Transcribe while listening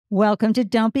Welcome to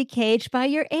Don't Be Caged by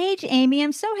Your Age, Amy.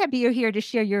 I'm so happy you're here to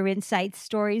share your insights,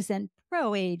 stories, and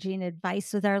pro-aging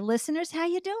advice with our listeners. How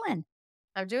you doing?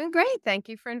 I'm doing great. Thank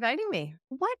you for inviting me.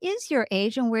 What is your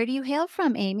age and where do you hail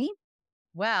from, Amy?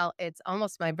 Well, it's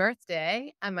almost my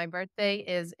birthday, and my birthday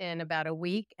is in about a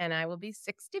week, and I will be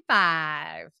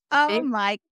 65. Oh Big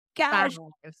my gosh.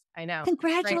 fives. I know. It's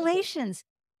crazy. Congratulations.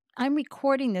 I'm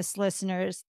recording this,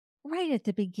 listeners, right at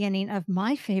the beginning of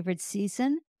my favorite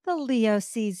season, the Leo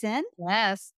season.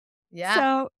 Yes. Yeah.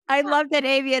 So I love that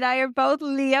Amy and I are both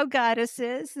Leo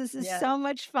goddesses. This is Yeah. so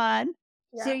much fun.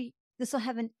 Yeah. So this will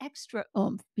have an extra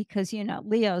oomph because,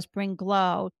 Leos bring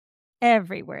glow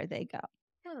everywhere they go.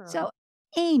 Oh, So,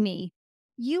 Amy,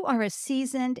 you are a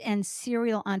seasoned and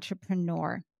serial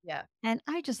entrepreneur. yeah. And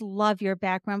I just love your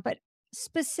background, but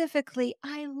specifically,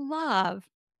 I love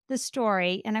the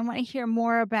story, and I want to hear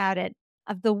more about it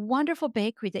of the wonderful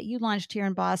bakery that you launched here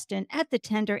in Boston at the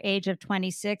tender age of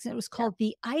 26. It was Yeah. called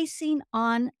The Icing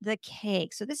on the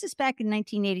Cake. So, this is back in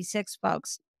 1986,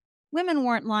 folks. Women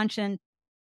weren't launching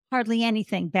hardly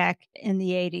anything back in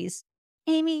the 80s.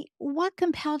 Amy, what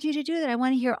compelled you to do that? I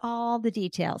want to hear all the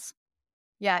details.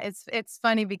 Yeah, it's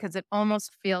funny because it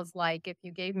almost feels like if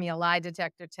you gave me a lie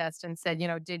detector test and said,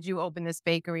 "Did you open this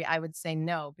bakery?" I would say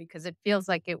no because it feels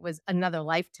like it was another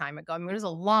lifetime ago. I mean, it was a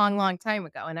long, long time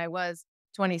ago, and I was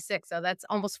 26, so that's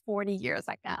almost 40 years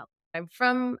ago. I'm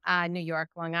from New York,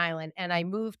 Long Island, and I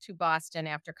moved to Boston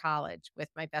after college with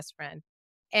my best friend.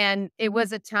 And it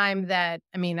was a time that,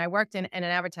 I mean, I worked in an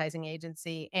advertising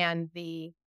agency, and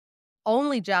the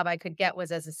only job I could get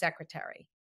was as a secretary.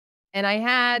 And I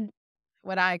had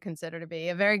what I consider to be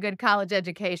a very good college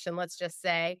education, let's just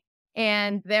say.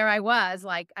 And there I was,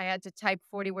 like, I had to type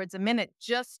 40 words a minute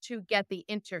just to get the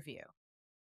interview.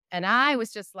 And I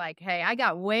was just like, hey, I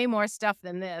got way more stuff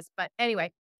than this. But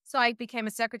anyway, so I became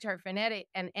a secretary for an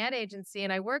ad agency,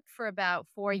 and I worked for about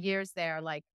 4 years there,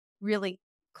 like really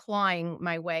clawing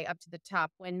my way up to the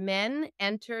top. When men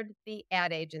entered the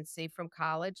ad agency from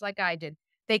college, like I did,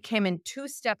 they came in two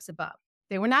steps above.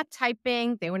 They were not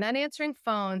typing, they were not answering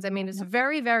phones. I mean, it's a Yep.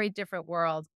 very, very different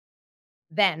world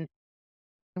then.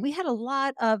 We had a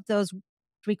lot of those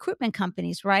recruitment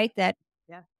companies, right, that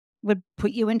Yeah. would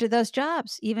put you into those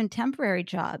jobs, even temporary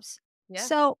jobs. Yeah.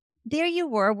 So there you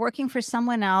were working for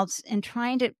someone else and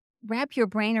trying to wrap your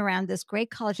brain around this great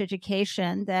college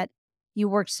education that you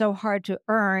worked so hard to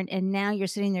earn. And now you're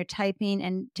sitting there typing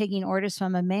and taking orders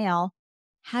from a mail.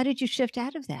 How did you shift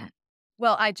out of that?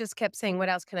 Well, I just kept saying, "What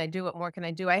else can I do? What more can I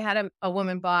do?" I had a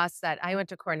woman boss that I went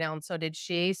to Cornell and so did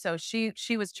she. So she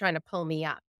was trying to pull me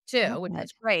up Oh, too, which good.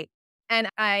 was great. And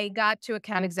I got to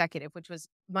account executive, which was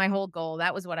my whole goal.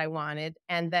 That was what I wanted.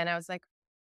 And then I was like,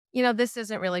 this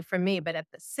isn't really for me. But at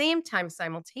the same time,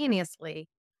 simultaneously,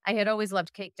 I had always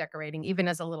loved cake decorating, even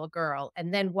as a little girl.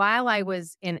 And then while I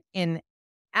was in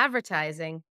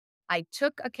advertising, I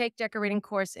took a cake decorating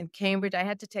course in Cambridge. I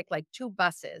had to take like 2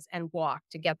 buses and walk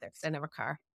to get there because I didn't have a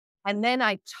car. And then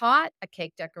I taught a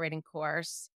cake decorating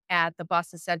course at the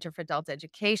Boston Center for Adult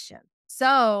Education.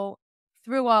 So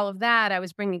through all of that, I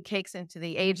was bringing cakes into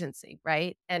the agency,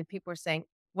 right? And people were saying,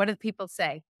 what do people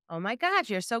say? Oh my God,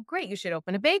 you're so great. You should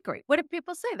open a bakery. What do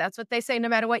people say? That's what they say no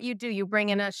matter what you do. You bring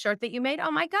in a shirt that you made.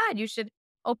 Oh my God, you should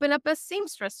open up a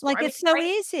seamstress store. Like I mean, it's so right?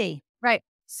 easy. Right.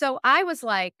 So I was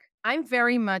like, I'm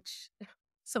very much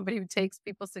somebody who takes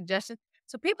people's suggestions.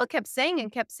 So people kept saying,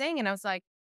 and I was like,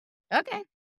 okay.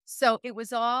 So it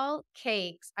was all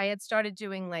cakes. I had started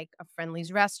doing like a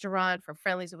Friendly's restaurant for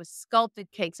Friendly's. It was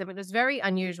sculpted cakes. I mean, it was very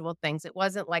unusual things. It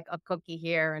wasn't like a cookie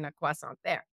here and a croissant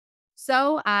there.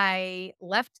 So I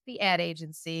left the ad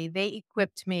agency. They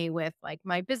equipped me with like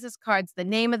my business cards, the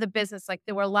name of the business. Like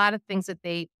there were a lot of things that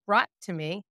they brought to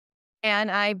me.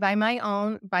 And I, by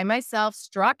myself,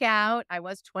 struck out. I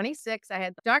was 26. I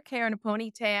had dark hair and a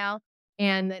ponytail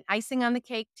and an icing on the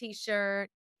cake t-shirt.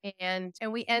 And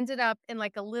we ended up in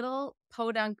like a little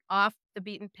podunk off the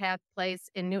beaten path place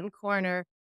in Newton Corner.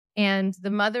 And the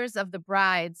mothers of the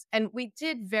brides, and we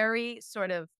did very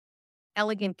sort of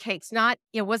elegant cakes. Not,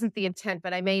 it wasn't the intent,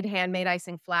 but I made handmade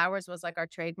icing flowers was like our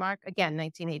trademark. Again,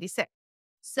 1986.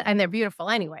 So, and they're beautiful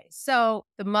anyway. So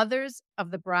the mothers of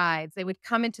the brides, they would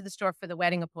come into the store for the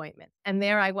wedding appointment. And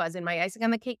there I was in my icing on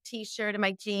the cake t-shirt and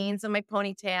my jeans and my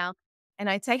ponytail.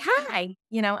 And I'd say, hi,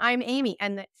 I'm Amy.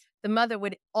 And the mother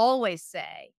would always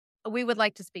say, we would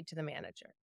like to speak to the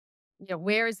manager.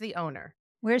 Where is the owner?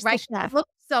 Where's the Right. I chef? look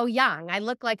so young. I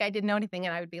look like I didn't know anything.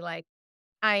 And I would be like,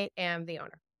 I am the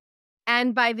owner.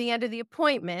 And by the end of the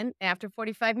appointment, after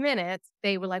 45 minutes,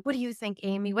 they were like, "What do you think,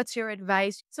 Amy? What's your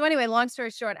advice?" So anyway, long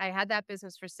story short, I had that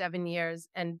business for 7 years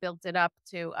and built it up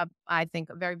to I think,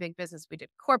 a very big business. We did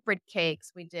corporate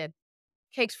cakes. We did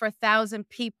cakes for 1,000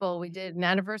 people. We did an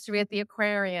anniversary at the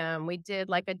aquarium. We did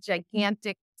like a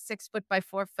gigantic 6 foot by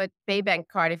 4 foot Bay Bank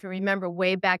card. If you remember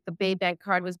way back, the Bay Bank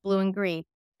card was blue and green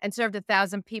and served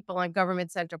 1,000 people on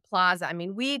Government Center Plaza. I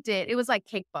mean, it was like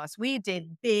Cake Boss. We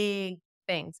did big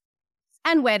things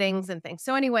and weddings and things.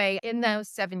 So anyway, in those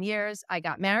 7 years, I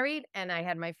got married and I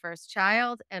had my first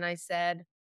child. And I said,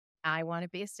 I want to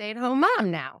be a stay-at-home mom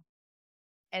now.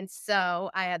 And so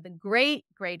I had the great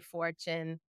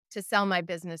fortune to sell my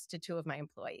business to 2 of my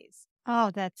employees.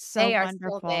 Oh, that's so They are still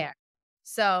wonderful. there.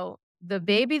 So the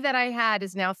baby that I had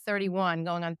is now 31,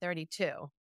 going on 32,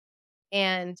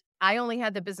 and I only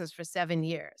had the business for 7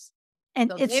 years.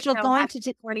 And So it's they've still now going had to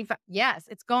d 25. Yes,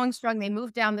 it's going strong. They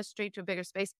moved down the street to a bigger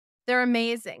space. They're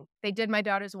amazing. They did my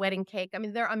daughter's wedding cake. I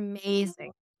mean, they're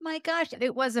amazing. my gosh.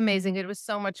 It was amazing. It was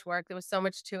so much work. There was so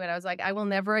much to it. I was like, I will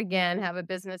never again have a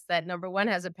business that number 1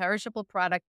 has a perishable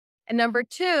product, and number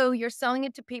 2, you're selling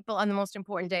it to people on the most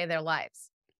important day of their lives.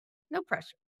 No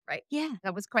pressure, right? Yeah.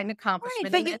 That was quite an Right,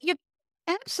 accomplishment. but And you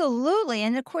absolutely,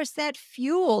 and of course, that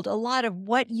fueled a lot of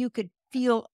what you could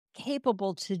feel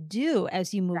capable to do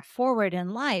as you move forward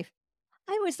in life.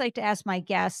 I always like to ask my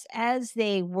guests as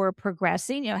they were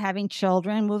progressing, having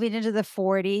children, moving into the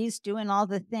 40s, doing all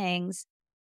the things.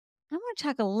 I want to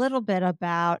talk a little bit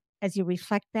about, as you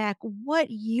reflect back, what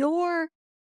your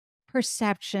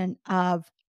perception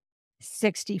of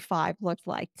 65 looked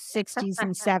like, 60s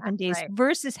and 70s right.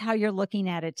 versus how you're looking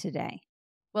at it today.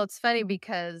 Well, it's funny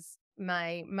because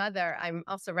my mother, I'm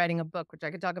also writing a book, which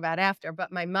I could talk about after,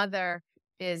 but my mother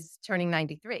is turning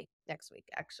 93 next week,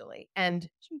 actually. And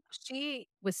she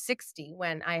was 60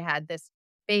 when I had this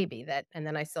baby and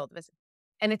then I sold this.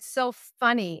 And it's so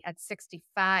funny at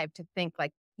 65 to think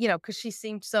like, because she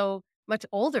seemed so much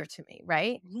older to me,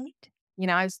 right? Right.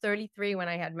 I was 33 when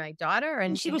I had my daughter And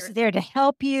and she to was hear, there to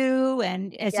help you,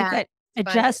 and as you yeah, got it's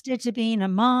funny. adjusted to being a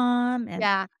mom and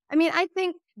Yeah. I mean, I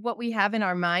think what we have in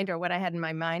our mind or what I had in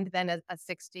my mind then as a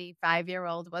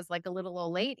 65-year-old was like a little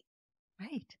old lady.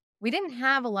 right. We didn't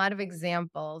have a lot of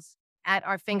examples at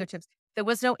our fingertips. There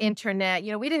was no internet.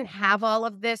 We didn't have all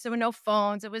of this. There were no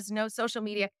phones. There was no social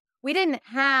media. We didn't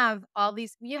have all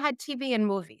these. You had TV and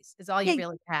movies is all you Yeah,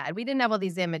 really had. We didn't have all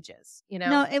these images.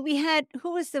 no, and we had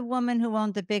who was the woman who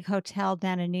owned the big hotel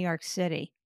down in New York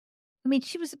City? I mean,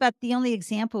 she was about the only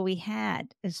example we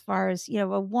had as far as, a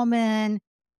woman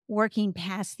working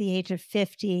past the age of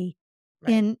 50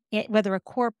 Right. in it, whether a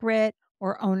corporate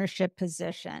or ownership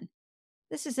position.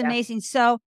 This is Yeah. amazing.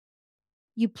 So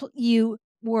you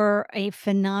were a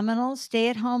phenomenal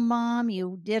stay-at-home mom.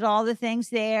 You did all the things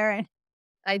there,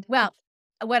 and Well,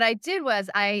 what I did was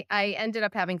I ended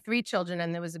up having 3 children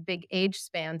and there was a big age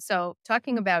span. So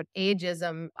talking about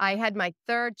ageism, I had my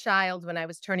 3rd child when I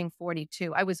was turning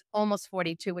 42. I was almost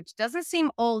 42, which doesn't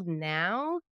seem old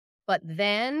now, but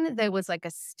then there was like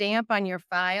a stamp on your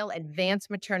file, advanced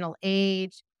maternal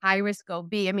age, high risk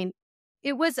OB. I mean,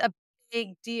 it was a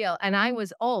big deal and I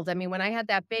was old. I mean, when I had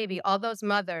that baby, all those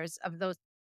mothers of those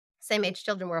same age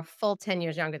children were a full 10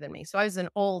 years younger than me. So I was an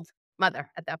old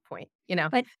mother at that point.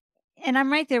 but and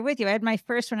I'm right there with you. I had my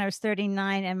first when I was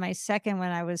 39 and my second when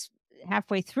I was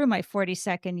halfway through my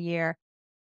 42nd year.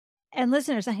 And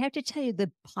listeners, I have to tell you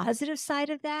the positive side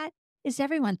of that is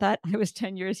everyone thought I was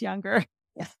 10 years younger.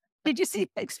 Yeah. Did you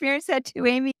experience that too,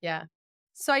 Amy? Yeah.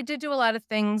 So I did do a lot of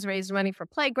things, raise money for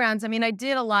playgrounds. I mean, I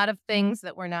did a lot of things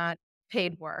that were not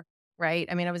paid work, right?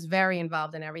 I mean, I was very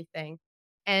involved in everything.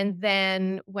 And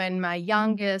then when my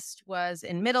youngest was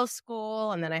in middle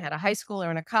school, and then I had a high schooler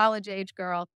and a college age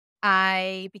girl,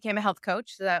 I became a health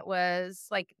coach. So that was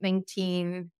like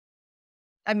 19,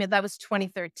 I mean, that was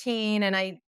 2013. And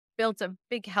I built a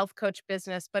big health coach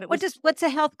business, but it was What's a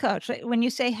health coach? When you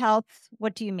say health,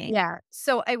 what do you mean? yeah.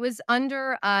 So I was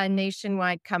under a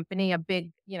nationwide company, a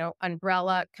big,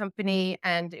 umbrella company,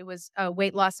 and it was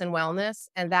weight loss and wellness.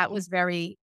 And that was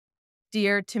very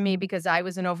dear to me because I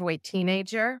was an overweight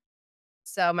teenager.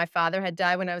 So my father had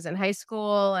died when I was in high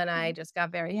school and I Mhm. just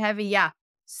got very heavy. Yeah.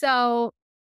 So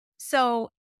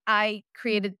I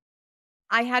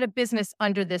I had a business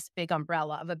under this big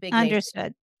umbrella of a big nation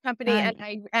Understood. company Uh,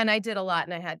 and I did a lot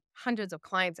and I had hundreds of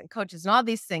clients and coaches and all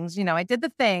these things. I did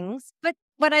the things. but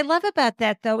what I love about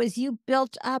that though is you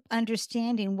built up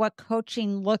understanding what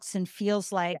coaching looks and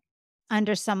feels like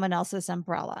under someone else's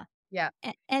umbrella. Yeah.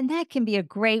 And that can be a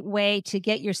great way to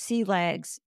get your sea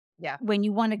legs Yeah. when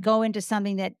you want to go into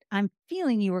something that I'm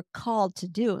feeling you were called to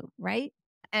do, right?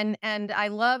 and I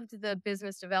loved the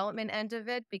business development end of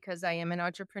it because I am an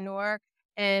entrepreneur,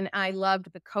 and I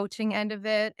loved the coaching end of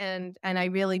it, and I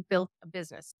really built a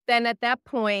business. Then at that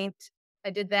point, I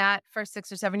did that for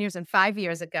 6 or 7 years, and 5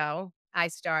 years ago, I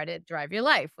started Drive Your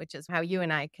Life, which is how you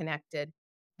and I connected.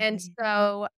 And Right.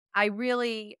 so I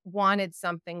really wanted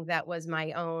something that was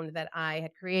my own that I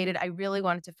had created. I really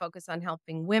wanted to focus on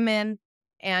helping women,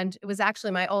 and it was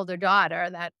actually my older daughter,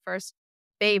 that first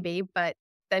baby, but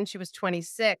then she was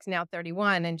 26, now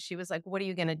 31, and she was like, "What are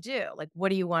you gonna do? Like, what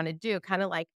do you wanna do?" Kinda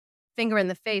like finger in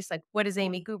the face, like, "What is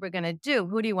Amy Goober gonna do?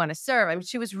 Who do you wanna serve?" I mean,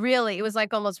 she was really it was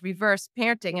like almost reverse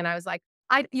parenting, and I was like,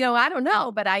 I don't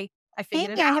know, but I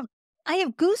figured it Amy, out." I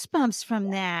have goosebumps from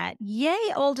that.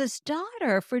 Yay, oldest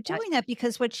daughter for Yeah, doing that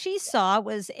because what she saw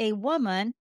was a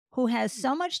woman who has she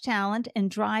so much talent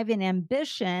and drive and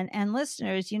ambition. And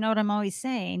listeners, you know what I'm always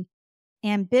saying?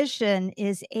 Ambition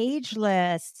is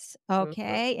ageless. Mhm.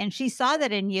 Okay. And she saw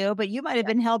that in you, but you might have Yeah,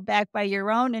 been held back by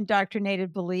your own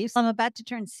indoctrinated beliefs. I'm about to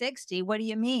turn 60. What do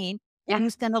you mean? yeah,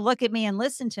 Who's going to look at me and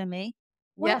listen to me?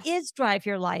 What yes. is Drive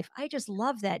Your Life? I just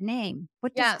love that name.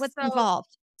 Yeah, What's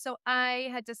involved? so I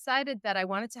had decided that I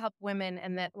wanted to help women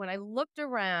and that when I looked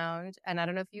around, and I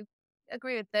don't know if you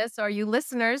agree with this or you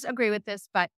listeners agree with this,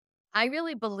 but I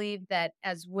really believe that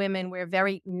as women, we're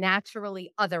very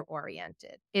naturally other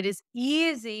oriented. It is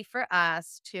easy for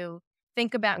us to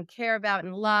think about and care about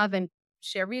and love and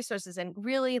share resources and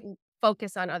really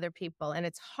focus on other people. And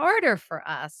it's harder for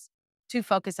us to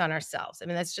focus on ourselves. I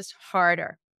mean, that's just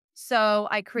harder. So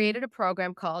I created a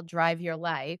program called Drive Your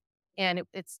Life, and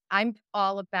it's I'm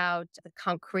all about the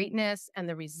concreteness and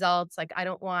the results. Like, I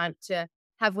don't want to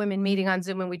have women meeting on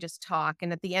Zoom and we just talk.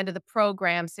 And at the end of the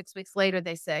program, 6 weeks later,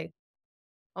 they say,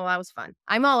 "Oh, that was fun."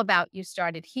 I'm all about you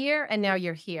started here and now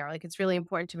you're here. Like, it's really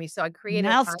important to me. So I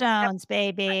created a 5 step. Milestones,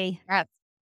 baby. Yes.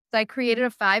 So I created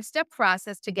a 5 step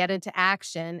process to get into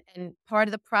action. And part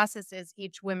of the process is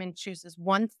each woman chooses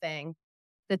one thing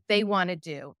that they wanna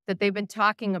do, that they've been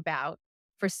talking about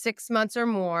for 6 months or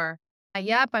more.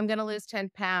 Yep, I'm gonna lose 10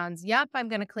 pounds. Yep, I'm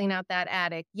gonna clean out that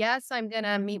attic. Yes, I'm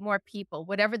gonna meet more people,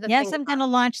 whatever the Yes, things I'm are. gonna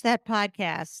launch that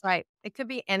podcast. Right. It could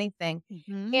be anything.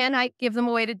 Mhm. And I give them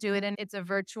a way to do it, and it's a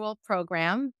virtual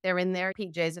program. They're in their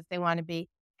PJs if they wanna be,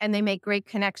 and they make great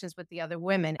connections with the other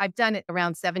women. I've done it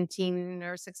around 17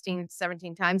 or 16,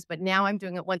 17 times, but now I'm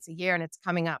doing it once a year, and it's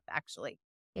coming up actually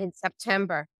in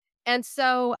September. And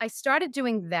so I started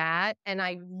doing that, and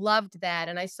I loved that,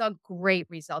 and I saw great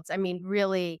results. I mean,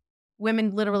 really,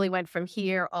 women literally went from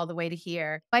here all the way to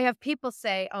here. I have people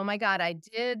say, "Oh my god, I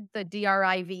did the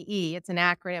DRIVE." It's an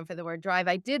acronym for the word drive.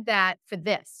 "I did that for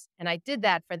this, and I did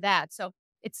that for that." So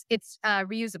it's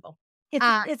reusable.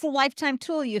 Uh, It's a lifetime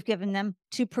tool you've given them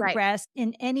to right. progress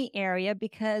in any area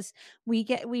because we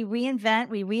reinvent,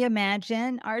 we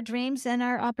reimagine our dreams and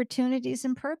our opportunities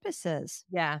and purposes.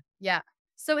 Yeah, yeah.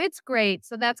 So it's great.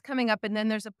 So that's coming up, and then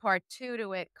there's a part 2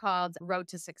 to it called Road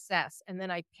to Success, and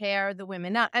then I pair the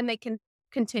women up, and they can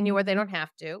continue or they don't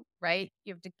have to, right?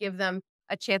 You have to give them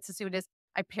a chance to see what it is.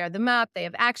 I pair them up. They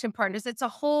have action partners. It's a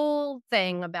whole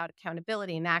thing about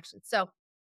accountability and action. So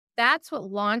that's what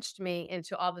launched me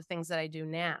into all the things that I do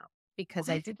now because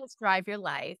I What? did this Drive Your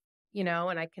Life,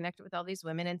 and I connected with all these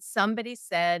women, and somebody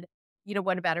said,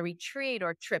 "What about a retreat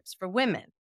or trips for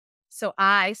women?" So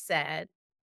I said,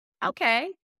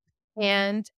 "Okay."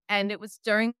 And it was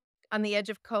during on the edge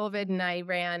of COVID, and I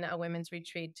ran a women's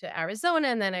retreat to Arizona,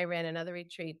 and then I ran another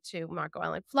retreat to Marco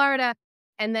Island, Florida.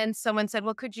 And then someone said,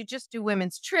 "Well, could you just do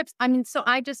women's trips?" I mean, so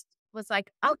I just was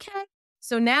like, "Okay."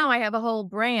 So now I have a whole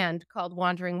brand called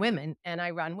Wandering Women, and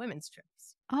I run women's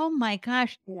trips. Oh my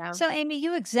gosh. Yeah. So, Amy,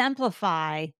 you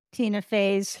exemplify Tina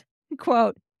Fey's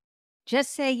quote,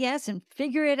 "Just say yes and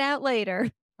figure it out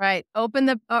later." Right. Open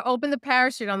the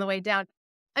parachute on the way down.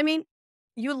 I mean,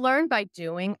 you learn by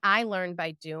doing. I learn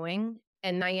by doing,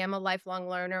 and I am a lifelong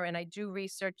learner, and I do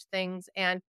research things.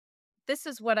 And this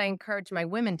is what I encourage my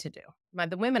women to do,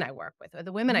 the women I work with or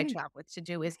the women I Right, travel with to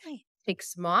do is right, take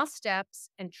small steps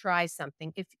and try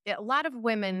something. If a lot of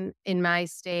women in my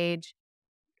stage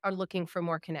are looking for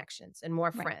more connections and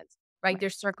more right, friends, right? right. Their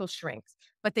circle shrinks,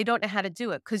 but they don't know how to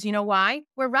do it because you know why?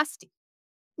 We're rusty.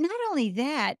 Not only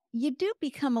that, you do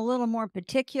become a little more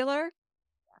particular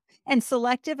and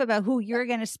selective about who Yeah, you're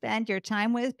gonna spend your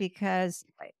time with because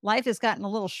right. life has gotten a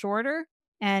little shorter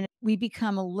and we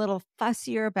become a little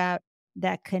fussier about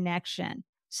that connection.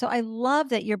 So I love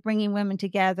that you're bringing women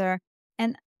together.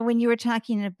 And when you were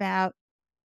talking about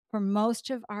for most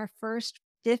of our first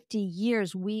 50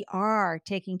 years, we are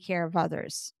taking care of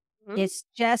others. Mhm. It's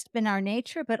just been our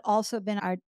nature, but also been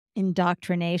our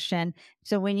indoctrination.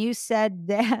 So when you said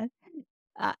that,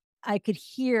 uh, I could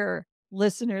hear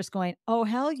listeners going, "Oh,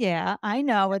 hell yeah. I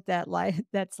know what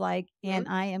that's like, Mhm, and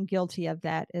I am guilty of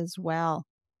that as well."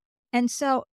 And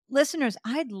so, listeners,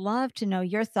 I'd love to know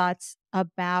your thoughts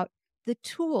about the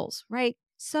tools, right?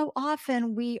 So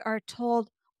often we are told,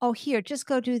 oh, here, just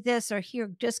go do this, or here,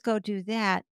 just go do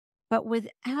that. But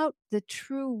without the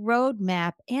true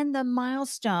roadmap and the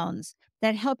milestones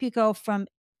that help you go from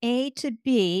A to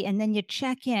B, and then you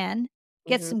check in,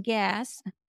 get mhm. some gas,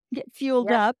 get fueled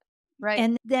Yeah, up, right.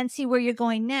 and then see where you're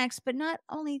going next. But not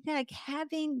only that, like,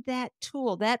 having that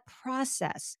tool, that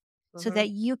process so Mhm. that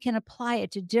you can apply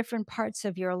it to different parts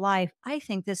of your life. I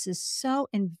think this is so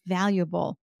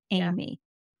invaluable, Yeah. Amy.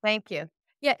 Thank you.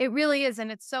 Yeah, it really is.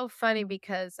 And it's so funny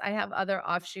because I have other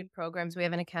offshoot programs. We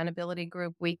have an accountability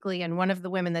group weekly, and one of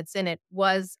the women that's in it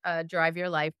was a Drive Your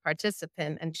Life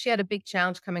participant. And she had a big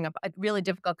challenge coming up, a really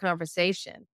difficult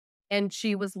conversation. And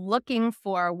she was looking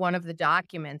for one of the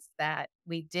documents that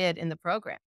we did in the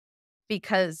program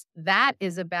because that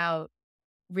is about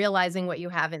realizing what you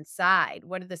have inside.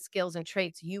 What are the skills and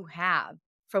traits you have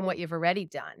from what you've already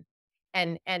done?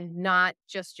 And not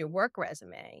just your work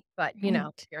resume, but, if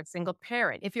Right. you're a single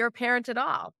parent, if you're a parent at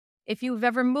all, if you've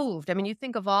ever moved. I mean, you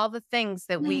think of all the things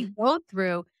that we Mm. go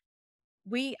through,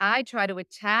 I try to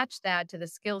attach that to the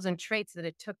skills and traits that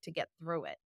it took to get through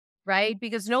it, right?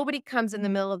 Because nobody comes in the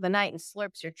middle of the night and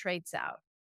slurps your traits out,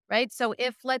 right? So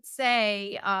if, let's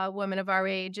say, a woman of our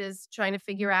age is trying to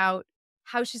figure out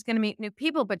how she's going to meet new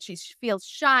people, but she feels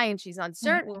shy and she's Right.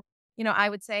 uncertain, I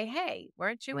would say, hey,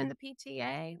 weren't you in the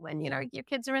PTA when, your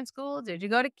kids are in school? Did you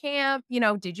go to camp?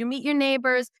 Did you meet your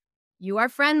neighbors? You are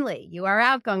friendly, you are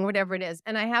outgoing, whatever it is.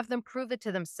 And I have them prove it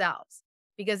to themselves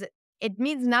because it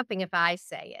means nothing if I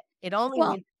say it. It only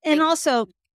Well, means and they also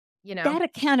you know? that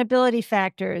accountability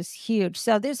factor is huge.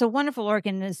 So there's a wonderful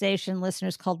organization,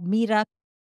 listeners, called Right?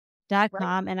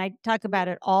 meetup.com. And I talk Mhm. about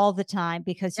it all the time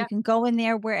because you Yeah, can go in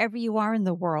there wherever you are in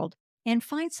the world and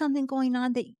find something going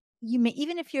on that you may,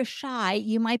 even if you're shy,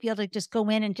 you might be able to just go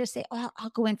in and just say, oh,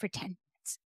 I'll go in for 10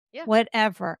 minutes, yeah.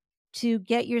 whatever, to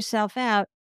get yourself out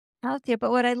there. But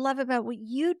what I love about what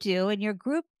you do and your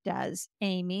group does,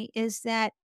 Amy, is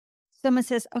that someone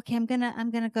says, "Okay, I'm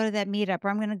gonna go to that meetup, or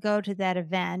I'm gonna go to that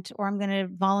event, or I'm gonna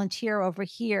volunteer over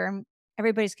here." And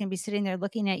everybody's gonna be sitting there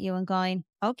looking at you and going,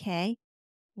 "Okay,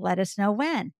 let us know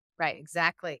when, Right,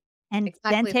 exactly. and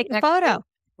then Exactly. The take a next week photo."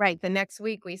 right, the next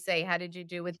week we say, "How did you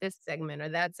do with this segment or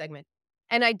that segment?"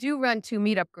 And I do run 2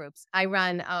 meetup groups. I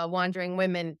run a Wandering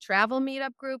Women Travel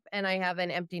meetup group, and I have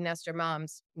an Empty Nester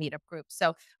Moms meetup group.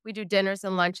 So, we do dinners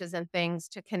and lunches and things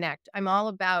to connect. I'm all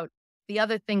about the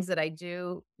other things that I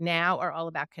do now are all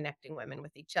about connecting women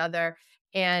with each other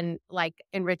and, like,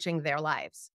 enriching their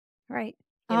lives, Right.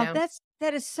 you Oh, know?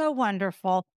 that is so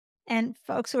wonderful. And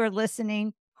folks who are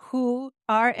listening who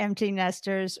are empty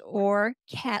nesters or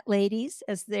cat ladies,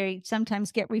 as they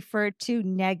sometimes get referred to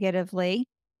negatively,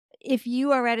 if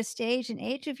you are at a stage and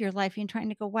age of your life and trying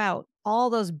to go, wow,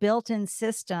 all those built-in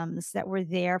systems that were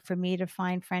there for me to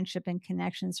find friendship and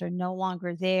connections are no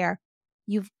longer there.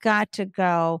 You've got to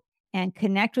go and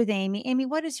connect with Amy. Amy,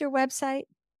 what is your website?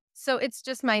 So it's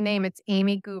just my name. It's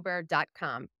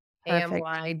amygoober.com. Perfect.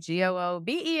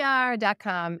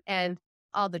 AMYGOOBER.com. And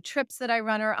all the trips that I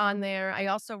run are on there. I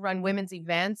also run women's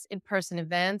events, in-person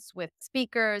events with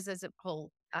speakers. There's a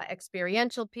whole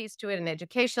experiential piece to it, an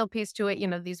educational piece to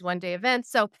it, these one-day events.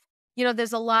 So,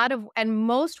 there's a lot of, and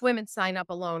most women sign up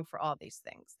alone for all these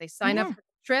things. They sign up Yeah. for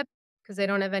the trip because they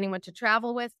don't have anyone to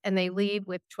travel with, and they leave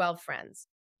with 12 friends.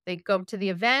 They go to the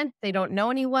event, they don't know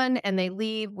anyone, and they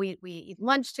leave. We eat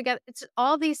lunch together. It's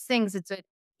all these things. It's an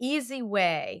easy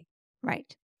way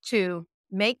Right. to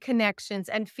make connections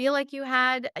and feel like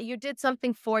you did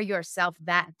something for yourself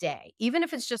that day. Even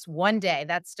if it's just one day,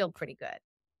 that's still pretty good.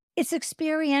 It's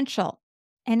experiential.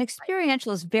 And Right.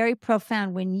 experiential is very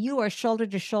profound. When you are shoulder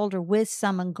to shoulder with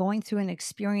someone going through an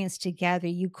experience together,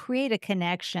 you create a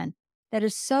connection that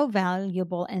is so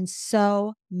valuable and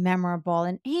so memorable.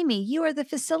 And Amy, you are the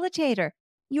facilitator.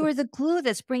 You are the glue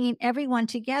that's bringing everyone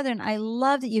together. And I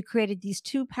love that you created these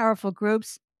two powerful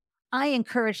groups. I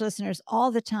encourage listeners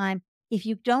all the time, if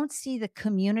you don't see the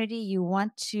community you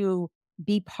want to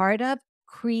be part of,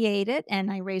 create it.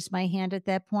 And I raised my hand at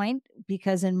that point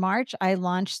because in March, I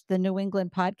launched the New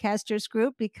England Podcasters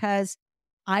Group because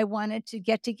I wanted to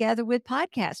get together with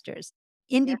podcasters.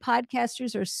 Yeah. Indie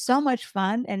podcasters are so much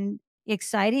fun and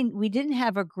exciting. We didn't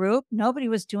have a group, nobody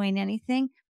was doing anything.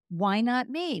 Why not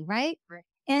me? Right. Right.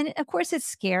 And of course, it's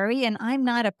scary. And I'm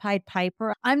not a Pied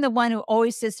Piper. I'm the one who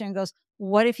always sits there and goes,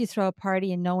 what if you throw a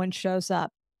party and no one shows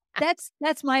up? That's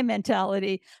my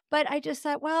mentality. But I just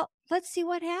thought, well, let's see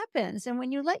what happens. And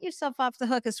when you let yourself off the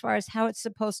hook as far as how it's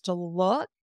supposed to look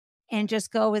and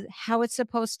just go with how it's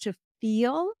supposed to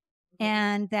feel Mhm.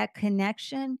 and that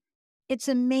connection, it's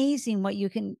amazing what you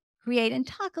can create. And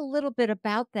talk a little bit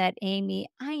about that, Amy.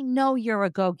 I know you're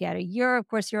a go-getter. Of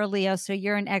course, you're a Leo, so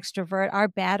you're an extrovert. Our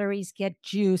batteries get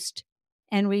juiced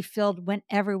and refilled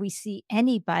whenever we see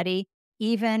anybody,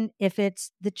 even if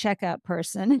it's the checkout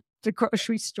person at the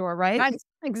grocery store, right? Right.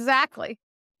 Exactly.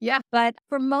 Yeah. But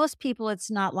for most people, it's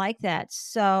not like that.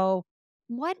 So,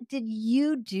 what did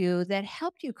you do that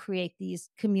helped you create these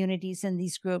communities and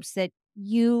these groups that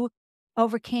you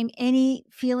overcame any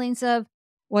feelings of,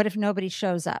 what if nobody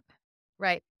shows up?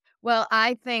 Right. Well,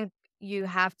 I think you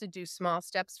have to do small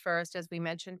steps first, as we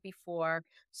mentioned before.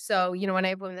 So, when I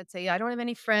have women that say, I don't have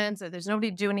any friends or there's nobody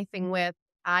to do anything with,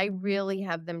 I really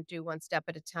have them do one step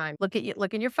at a time. Look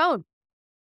in your phone.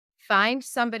 Find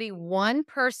somebody, one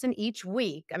person each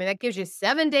week. I mean, that gives you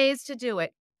 7 days to do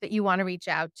it that you want to reach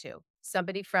out to.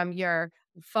 Somebody from your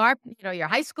your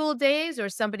high school days or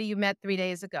somebody you met 3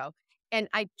 days ago. And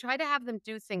I try to have them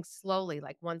do things slowly,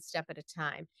 like one step at a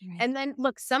time. Right. And then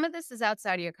look, some of this is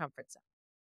outside of your comfort zone,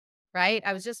 right?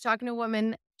 I was just talking to a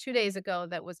woman 2 days ago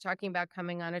that was talking about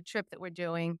coming on a trip that we're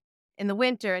doing in the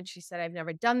winter. And she said, I've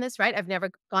never done this, right? I've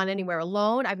never gone anywhere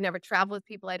alone. I've never traveled with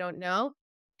people I don't know.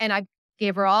 And I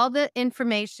gave her all the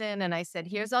information and I said,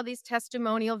 here's all these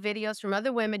testimonial videos from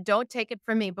other women. Don't take it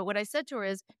from me. But what I said to her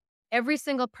is, every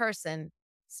single person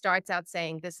starts out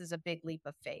saying, this is a big leap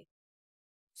of faith.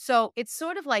 So it's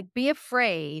sort of like be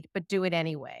afraid, but do it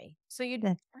anyway. So you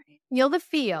That's right. feel the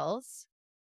feels.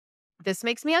 This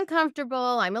makes me uncomfortable.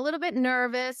 I'm a little bit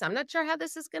nervous. I'm not sure how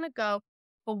this is going to go.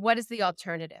 But what is the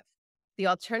alternative? The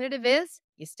alternative is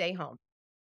you stay home,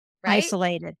 right?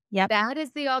 Isolated. Yep. That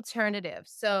is the alternative.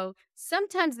 So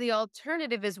sometimes the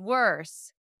alternative is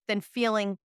worse than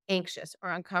feeling anxious or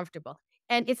uncomfortable.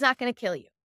 And it's not going to kill you.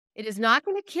 It is not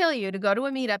going to kill you to go to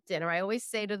a meetup dinner. I always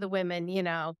say to the women,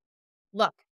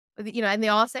 look, and they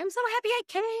all say, I'm so happy I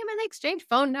came. And they exchange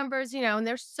phone numbers, and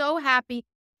they're so happy.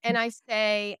 And I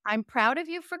say, I'm proud of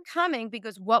you for coming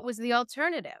because what was the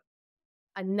alternative?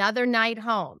 Another night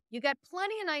home. You got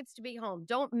plenty of nights to be home.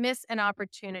 Don't miss an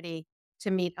opportunity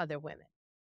to meet other women.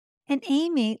 And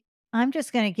Amy, I'm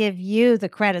just going to give you the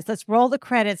credits. Let's roll the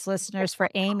credits, listeners, for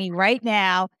Amy right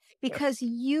now, You. because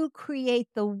you create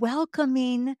the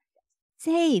welcoming,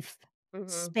 safe Mhm.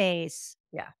 space,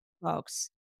 Yeah. folks.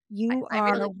 I You I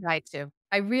are, really try to. yeah.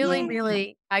 I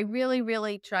really,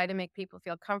 really try to make people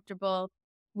feel comfortable.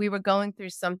 We were going through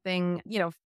something,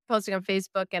 posting on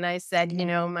Facebook, and I said,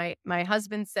 my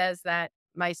husband says that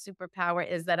my superpower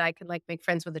is that I can, like, make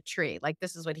friends with a tree. Like,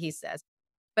 this is what he says.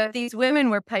 But these women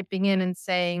were piping in and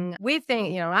saying, "We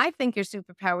think, I think your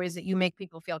superpower is that you make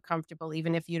people feel comfortable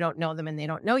even if you don't know them and they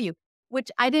don't know you," which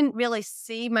I didn't really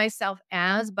see myself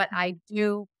as, but I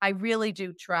really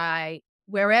do try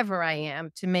wherever I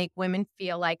am to make women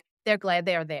feel like they're glad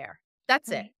they're there.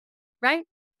 That's it, Right. right?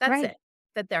 That's Right. it.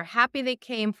 That they're happy they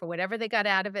came for whatever they got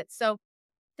out of it. So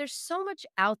there's so much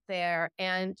out there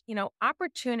and,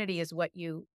 opportunity is what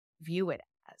you view it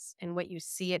as and what you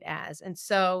see it as. And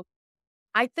so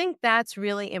I think that's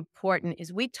really important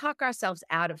is we talk ourselves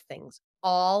out of things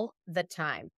all the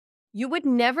time. You would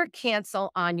never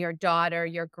cancel on your daughter,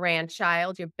 your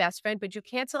grandchild, your best friend, but you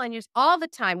cancel on yours all the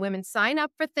time. Women sign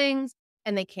up for things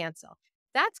and they cancel.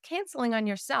 That's canceling on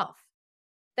yourself.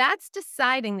 That's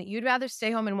deciding that you'd rather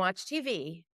stay home and watch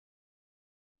TV,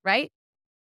 right?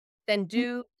 Than Mm,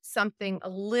 do something a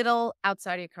little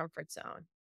outside of your comfort zone.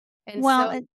 And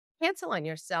well, so cancel on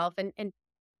yourself. And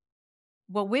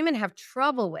what women have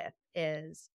trouble with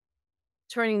is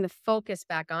turning the focus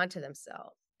back onto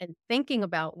themselves and thinking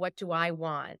about what do I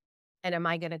want and am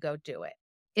I going to go do it?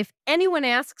 If anyone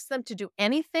asks them to do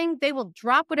anything, they will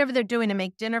drop whatever they're doing to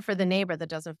make dinner for the neighbor that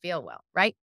doesn't feel well,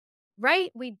 right?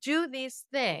 Right? We do these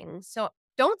things. So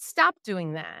don't stop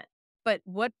doing that. But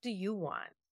what do you want?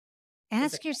 Is it?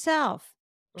 ask yourself,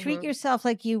 treat Mhm. yourself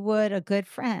like you would a good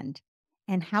friend.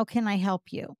 And how can I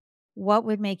help you? What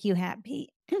would make you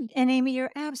happy? And Amy,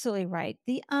 you're absolutely right.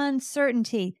 The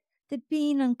uncertainty, the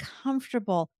being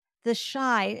uncomfortable, the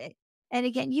shy. And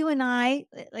again, you and I,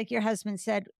 like your husband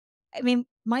said, I mean,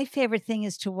 my favorite thing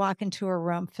is to walk into a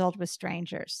room filled with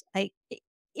strangers.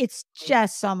 It's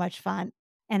just so much fun.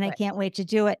 And I Right. can't wait to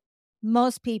do it.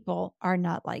 Most people are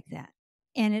not like that.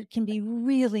 And it can be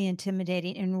really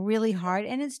intimidating and really hard.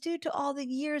 And it's due to all the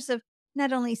years of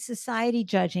not only society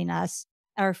judging us,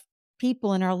 our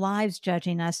people in our lives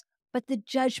judging us, but the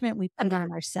judgment we put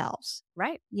on ourselves.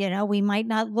 Right. We might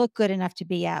not look good enough to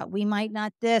be out. We might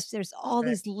not this. There's all Right.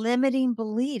 these limiting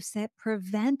beliefs that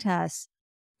prevent us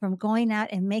from going out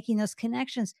and making those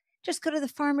connections. just go to the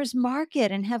farmer's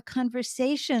market and have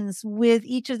conversations with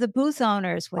each of the booth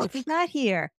owners. What have you got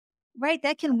here? Right?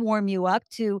 That can warm you up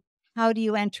to how do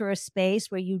you enter a space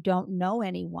where you don't know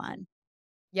anyone?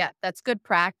 Yeah, that's good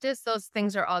practice. Those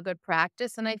things are all good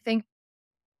practice. And I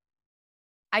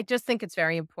just think it's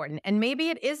very important. And maybe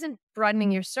it isn't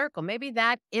broadening your circle. Maybe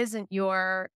that isn't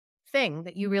your thing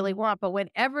that you really want. But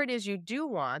whatever it is you do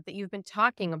want that you've been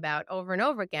talking about over and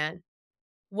over again,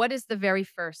 what is the very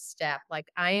first step? Like,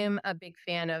 I am a big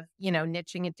fan of,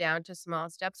 niching it down to small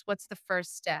steps. What's the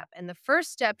first step? And the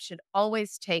first step should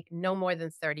always take no more than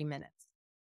 30 minutes.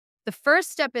 The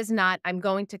first step is not, I'm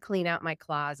going to clean out my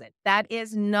closet. That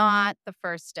is not the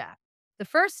first step. The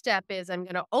first step is, I'm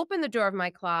going to open the door of my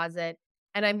closet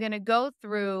and I'm going to go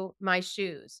through my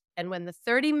shoes. And when the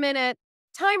 30-minute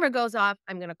timer goes off,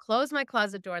 I'm going to close my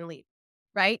closet door and leave.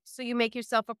 Right? So you make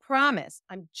yourself a promise.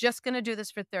 I'm just going to do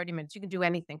this for 30 minutes. You can do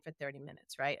anything for 30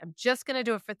 minutes, right? I'm just going to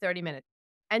do it for 30 minutes.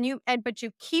 But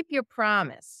you keep your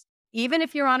promise. Even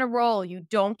if you're on a roll, you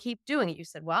don't keep doing it. You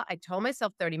said, well, I told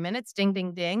myself 30 minutes, ding,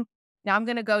 ding, ding. Now I'm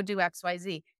going to go do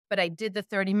XYZ. But I did the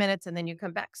 30 minutes and then you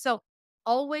come back. So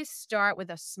always start with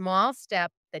a small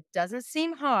step that doesn't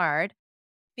seem hard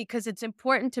because it's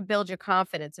important to build your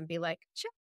confidence and be like,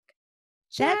 check,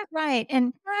 That's check, right.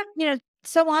 And, check.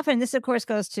 so often this, of course,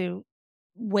 goes to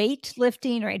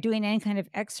weightlifting or doing any kind of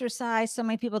exercise. So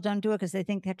many people don't do it because they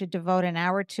think they have to devote an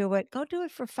hour to it. Go do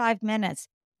it for 5 minutes,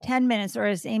 10 minutes, or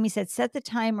as Amy said, set the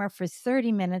timer for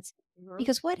 30 minutes. Mhm.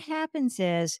 Because what happens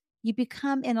is you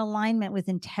become in alignment with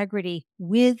integrity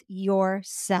with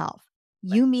yourself.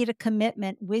 Right. You meet a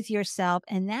commitment with yourself,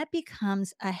 and that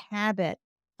becomes a habit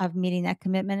of meeting that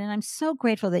commitment. And I'm so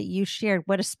grateful that you shared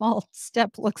what a small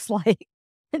step looks like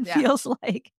and Yeah. feels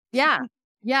like. Yeah.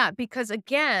 Yeah, because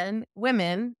again,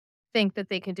 women think that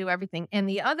they can do everything. And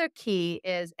the other key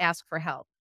is ask for help.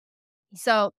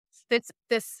 So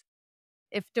this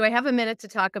if do I have a minute to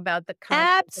talk about the concept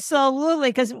of Absolutely,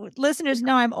 because listeners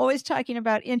know I'm always talking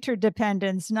about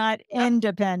interdependence, not Yep.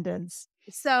 independence.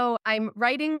 So I'm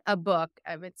writing a book,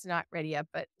 it's not ready yet,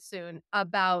 but soon,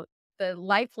 about the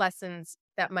life lessons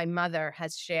that my mother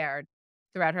has shared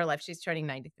throughout her life. She's turning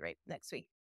 93 next week.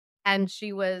 And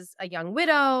she was a young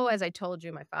widow. As I told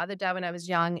you, my father died when I was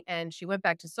young, and she went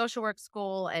back to social work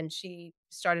school and she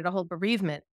started a whole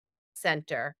bereavement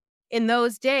center. In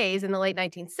those days, in the late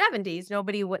 1970s,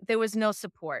 there was no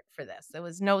support for this. There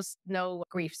was no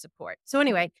grief support. So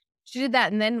anyway, she did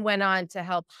that and then went on to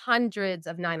help hundreds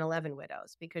of 9/11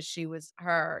 widows because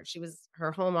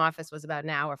her home office was about an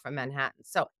hour from Manhattan.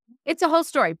 So it's a whole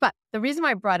story. But the reason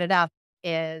why I brought it up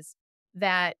is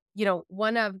that,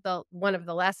 one of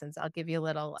the lessons, I'll give you a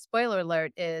little spoiler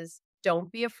alert, is don't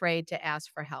be afraid to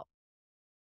ask for help.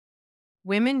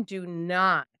 Women do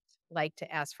not like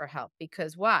to ask for help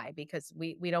because why? Because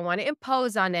we don't want to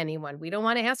impose on anyone. We don't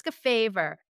want to ask a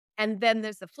favor. And then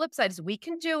there's the flip side is we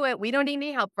can do it. We don't need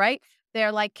any help, right?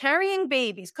 They're like carrying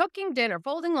babies, cooking dinner,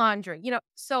 folding laundry,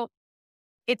 so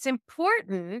it's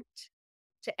important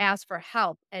to ask for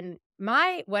help. And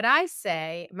what I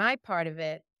say, my part of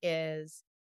it is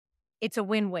it's a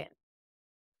win-win.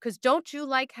 Because don't you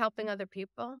like helping other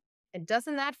people? And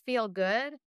doesn't that feel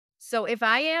good? So if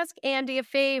I ask Andy a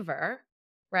favor,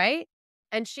 right,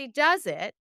 and she does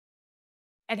it,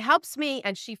 it helps me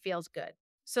and she feels good.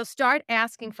 So start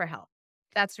asking for help.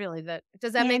 That's really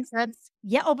does that make And sense?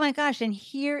 yeah, oh my gosh. And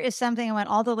here is something I want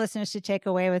all the listeners to take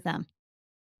away with them.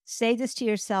 Say this to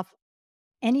yourself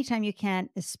anytime you can,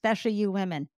 especially you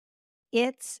women.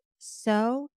 It's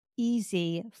so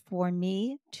easy for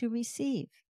me to receive.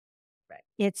 Right.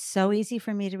 It's so easy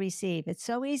for me to receive. It's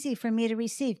so easy for me to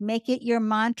receive. Make it your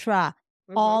mantra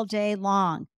Mhm. all day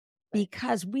long Right.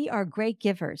 because we are great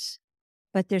givers.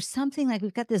 But there's something like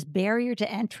we've got this barrier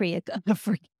to entry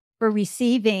for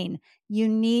receiving. You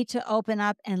need to open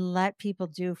up and let people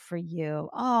do for you.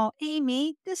 Oh,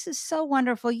 Amy, this is so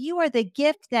wonderful. You are the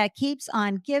gift that keeps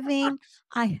on giving.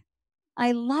 I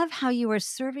I love how you are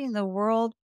serving the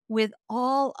world with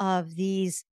all of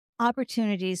these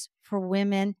opportunities for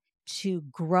women to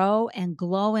grow and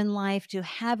glow in life, to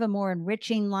have a more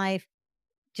enriching life.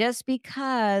 Just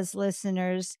because,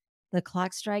 listeners, the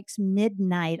clock strikes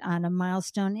midnight on a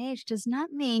milestone age does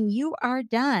not mean you are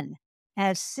done.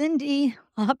 As Cindy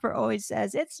Hopper always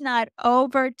says, it's not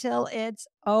over till it's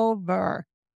over.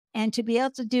 And to be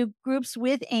able to do groups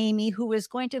with Amy, who is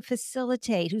going to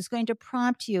facilitate, who's going to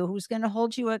prompt you, who's going to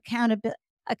hold you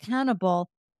accountable,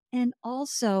 and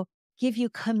also give you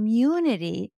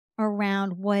community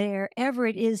around wherever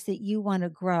it is that you want to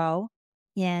grow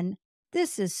in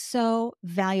This is so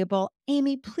valuable.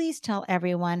 Amy, please tell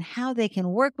everyone how they can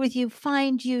work with you,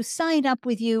 find you, sign up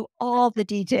with you, all the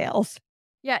details.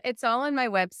 Yeah, it's all on my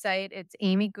website. It's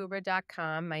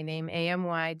amygoober.com. My name,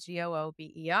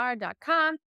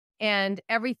 AMYGOOBER.com. And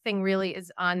everything really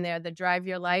is on there. The Drive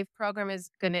Your Life program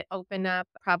is going to open up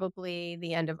probably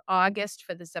the end of August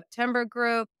for the September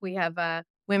group. We have a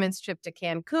women's trip to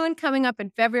Cancun coming up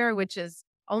in February, which has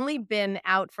only been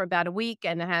out for about a week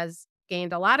and has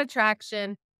gained a lot of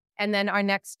traction. And then our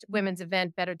next women's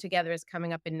event, Better Together, is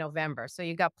coming up in November. So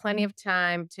you got plenty of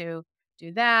time to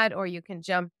do that, or you can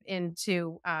jump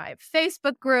into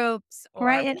Facebook groups or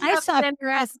Right. And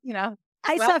Pinterest,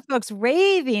 I Well, saw folks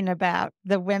raving about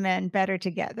the Women Better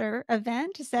Together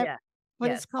event. Is that yeah,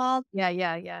 what it's yes, called? yeah,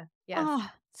 yes, Oh, yeah.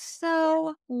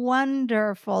 so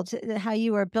wonderful how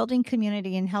you are building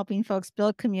community and helping folks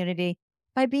build community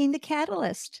by being the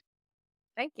catalyst.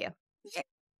 Thank you. Yeah.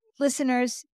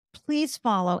 Listeners, please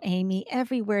follow Amy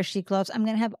everywhere she goes. I'm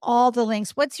going to have all the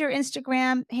links. What's your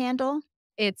Instagram handle?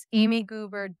 It's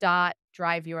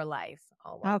amygoober.driveyourlife,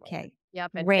 all one word. Okay,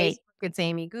 Yep, and Facebook, great. it's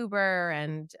Amy Goober,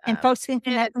 and And folks can LinkedIn,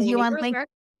 connect it's with you Amy on LinkedIn. Goober.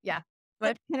 Yeah, Get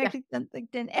but yeah, connected on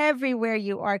LinkedIn everywhere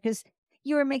you are because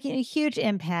you are making a huge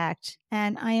impact.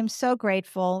 And I am so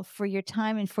grateful for your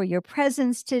time and for your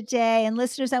presence today. And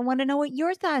listeners, I want to know what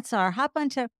your thoughts are. Hop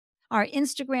onto our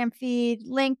Instagram feed,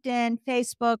 LinkedIn,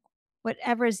 Facebook,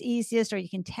 whatever is easiest, or you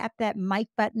can tap that mic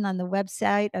button on the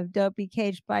website of Don't Be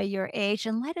Caged by Your Age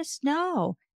and let us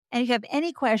know. And if you have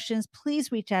any questions,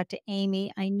 please reach out to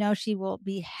Amy. I know she will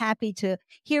be happy to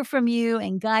hear from you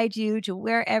and guide you to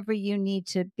wherever you need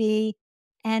to be.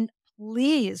 And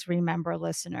please remember,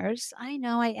 listeners, I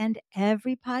know I end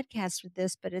every podcast with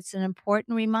this, but it's an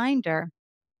important reminder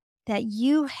that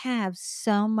you have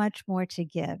so much more to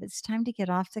give. It's time to get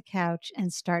off the couch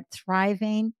and start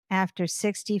thriving after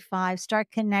 65. Start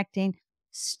connecting,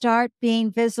 start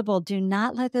being visible. Do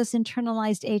not let those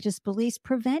internalized ageist beliefs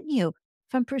prevent you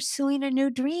from pursuing a new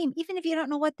dream, even if you don't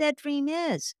know what that dream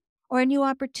is or a new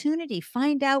opportunity.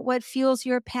 Find out what fuels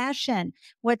your passion,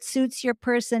 what suits your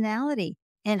personality.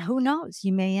 And who knows,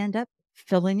 you may end up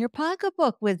filling your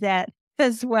pocketbook with that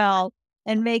as well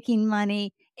and making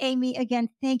money. Amy, again,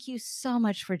 thank you so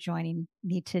much for joining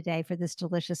me today for this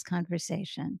delicious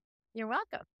conversation. you're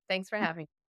welcome. Thanks for having me.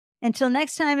 Until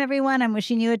next time, everyone, I'm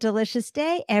wishing you a delicious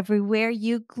day everywhere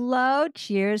you glow.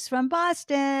 Cheers from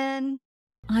Boston.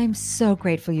 I'm so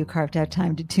grateful you carved out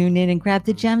time to tune in and grab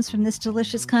the gems from this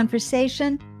delicious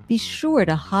conversation. Be sure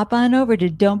to hop on over to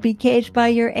Don't Be Caged by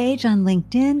Your Age on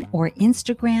LinkedIn or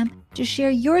Instagram to share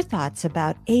your thoughts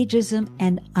about ageism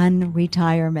and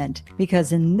unretirement.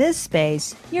 Because in this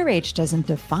space, your age doesn't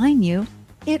define you,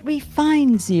 it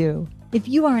refines you. If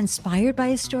you are inspired by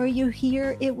a story you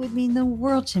hear, it would mean the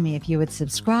world to me if you would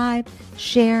subscribe,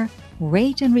 share,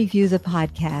 rate, and review the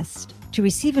podcast. To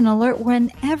receive an alert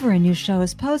whenever a new show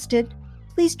is posted,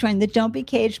 please join the Don't Be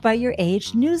Caged by Your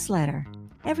Age newsletter.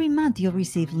 Every month, you'll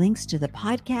receive links to the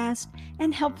podcast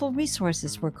and helpful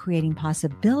resources for creating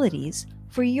possibilities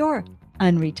for your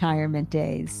unretirement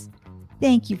days.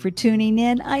 Thank you for tuning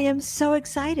in. I am so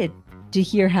excited to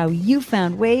hear how you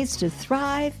found ways to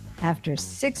thrive after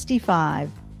 65.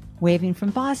 Waving from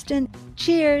Boston,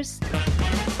 cheers.